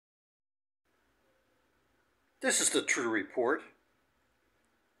This is the True Report,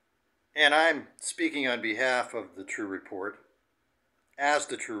 and I'm speaking on behalf of the True Report, as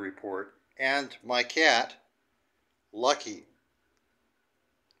the True Report, and my cat, Lucky.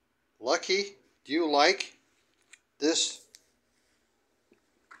 Lucky, do you like this?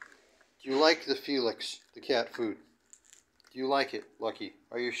 Do you like the Felix, the cat food? Do you like it, Lucky?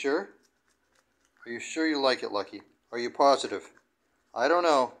 Are you sure? Are you sure you like it, Lucky? Are you positive? I don't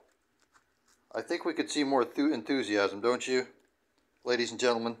know. I think we could see more enthusiasm, don't you, ladies and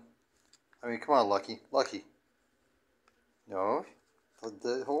gentlemen? I mean, come on, Lucky. Lucky. No.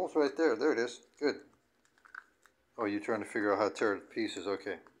 The hole's right there. There it is. Good. Oh, you're trying to figure out how to tear it to pieces.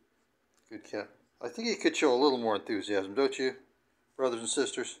 Okay. Good cat. I think you could show a little more enthusiasm, don't you, brothers and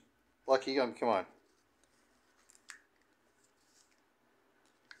sisters? Lucky, come on.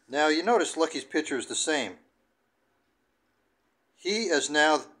 Now, you notice Lucky's picture is the same. He is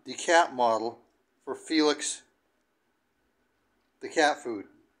now the cat model for Felix, the cat food.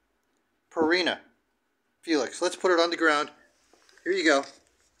 Purina. Felix, let's put it on the ground. Here you go.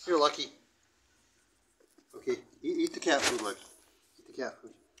 Here, Lucky. Okay, eat the cat food, Lucky. Eat the cat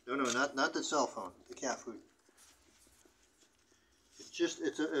food. No, not the cell phone. The cat food.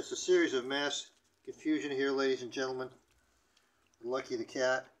 It's a series of mass confusion here, ladies and gentlemen. Lucky the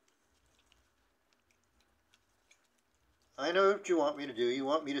cat. I know what you want me to do. You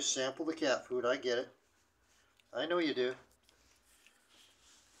want me to sample the cat food. I get it. I know you do.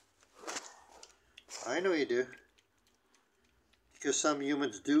 I know you do. Because some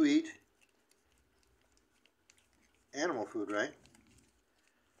humans do eat animal food, right?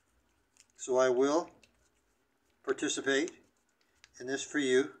 So I will participate in this for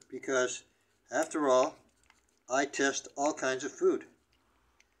you because, after all, I test all kinds of food.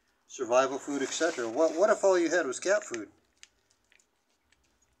 Survival food, etc. What if all you had was cat food?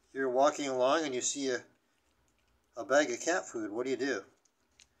 You're walking along and you see a bag of cat food. What do?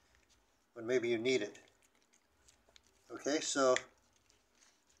 When maybe you need it. Okay, so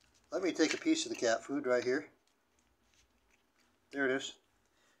let me take a piece of the cat food right here. There it is.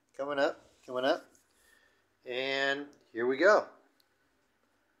 Coming up. And here we go.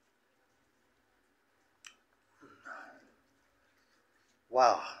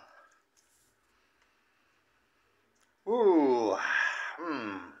 Wow. Ooh.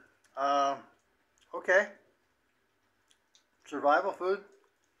 Okay. Survival food.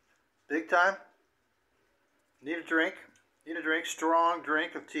 Big time. Need a drink. Strong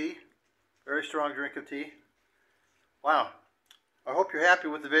drink of tea. Very strong drink of tea. Wow. I hope you're happy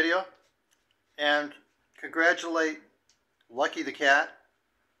with the video. And congratulate Lucky the cat.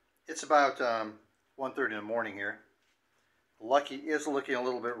 It's about 1:30 in the morning here. Lucky is looking a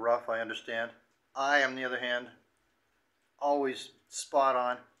little bit rough, I understand. I, on the other hand, always spot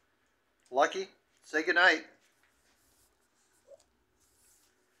on. Lucky, say goodnight.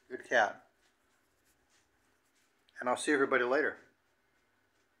 Good cat. And I'll see everybody later.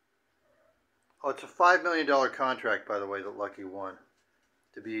 Oh, it's a $5 million contract, by the way, that Lucky won.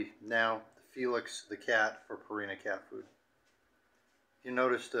 To be now Felix the cat for Purina cat food. You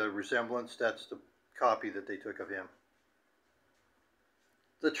notice the resemblance? That's the copy that they took of him.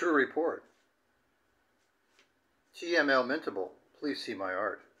 The True Report. TML Mintable. Please see my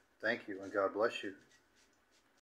art. Thank you, and God bless you.